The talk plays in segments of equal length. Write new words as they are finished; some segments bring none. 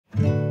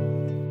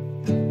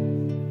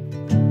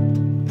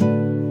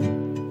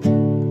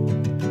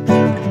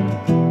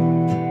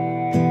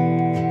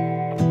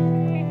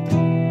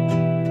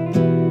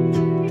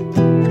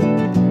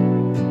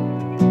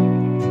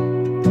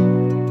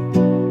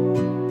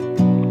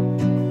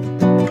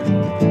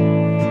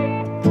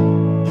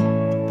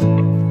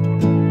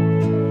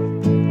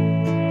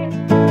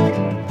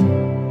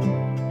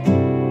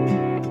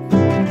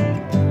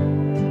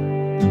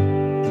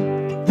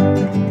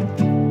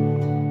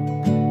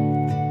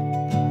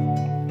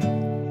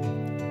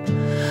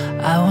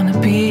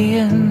be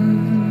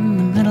in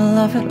the middle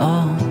of it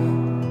all.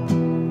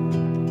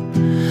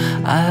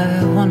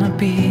 I wanna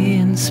be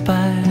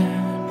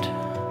inspired.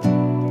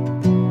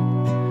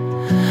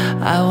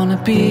 I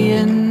wanna be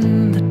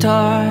in the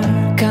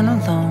dark and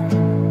alone.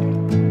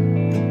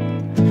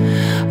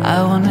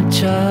 I wanna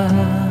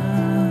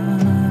just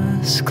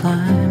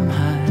climb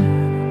higher.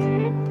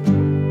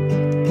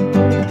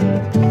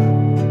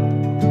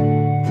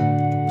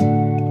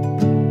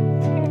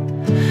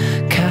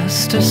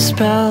 Cast a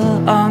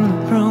spell on the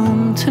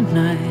room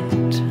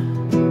tonight.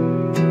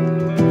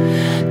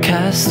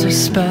 Cast a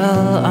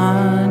spell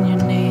on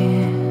your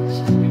knees.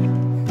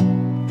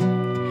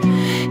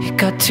 You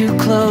got too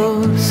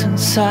close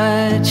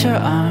inside your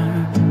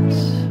arms,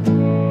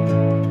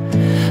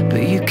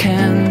 but you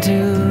can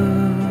do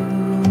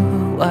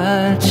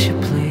what you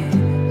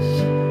please.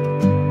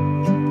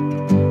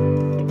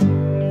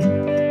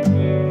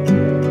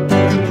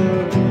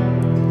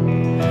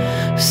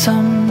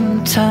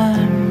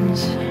 Sometimes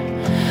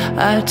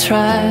I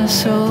try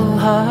so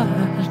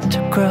hard to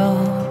grow.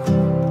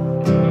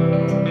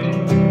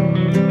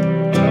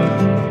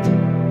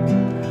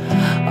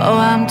 Oh,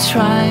 I'm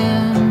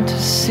trying to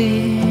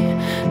see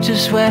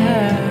just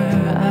where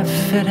I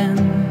fit in.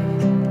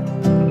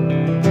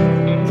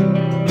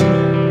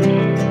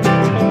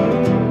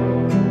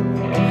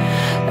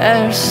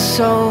 There's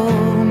so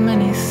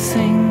many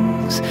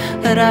things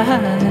that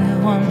I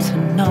want to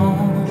know.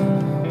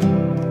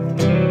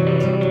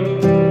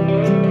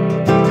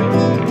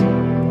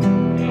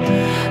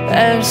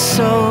 There's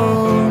so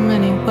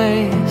many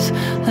ways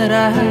that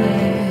I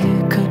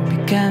could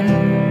begin.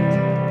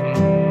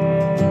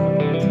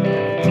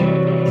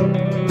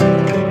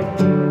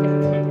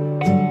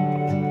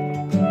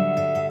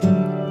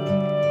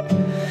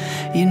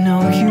 You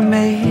know you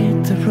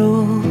made the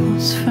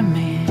rules for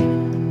me,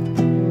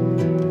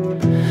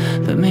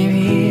 but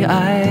maybe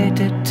I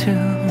did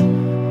too.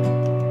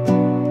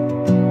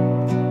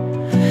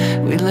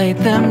 We laid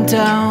them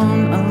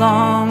down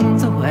along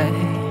the way,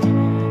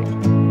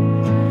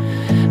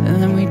 and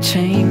then we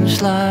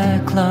changed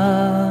like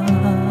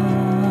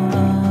lovers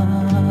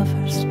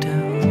do.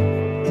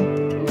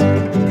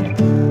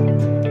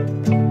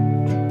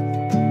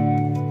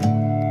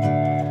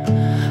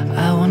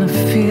 I wanna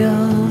feel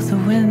the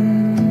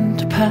wind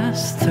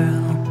pass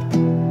through,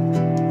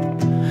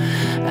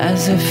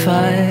 as if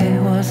I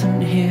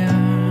wasn't here.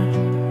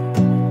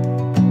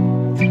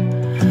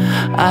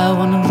 I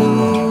wanna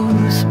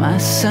lose my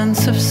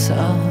sense of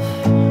self,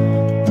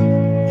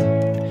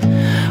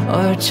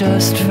 or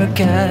just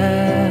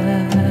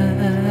forget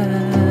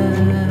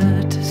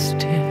to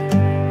steer.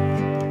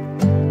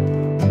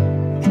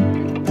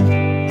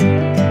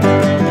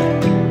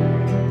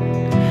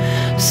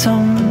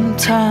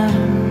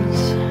 Sometimes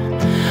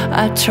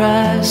I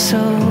try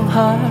so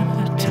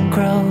hard to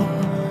grow.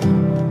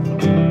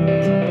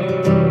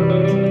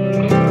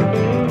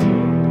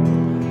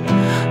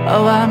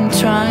 Oh, I'm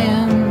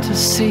trying to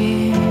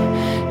see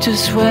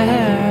just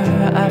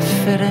where I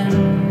fit in.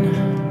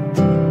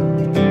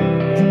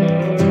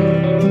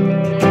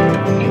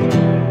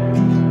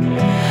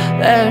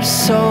 There's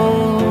so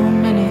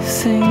many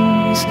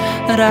things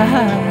that I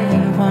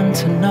want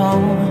to know.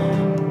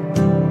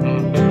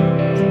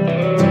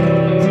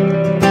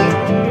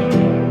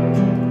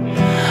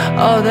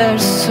 Oh,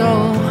 there's so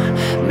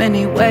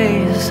many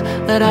ways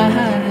that I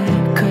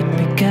could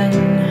begin.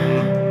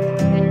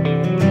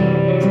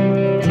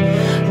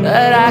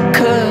 That I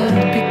could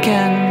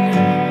begin.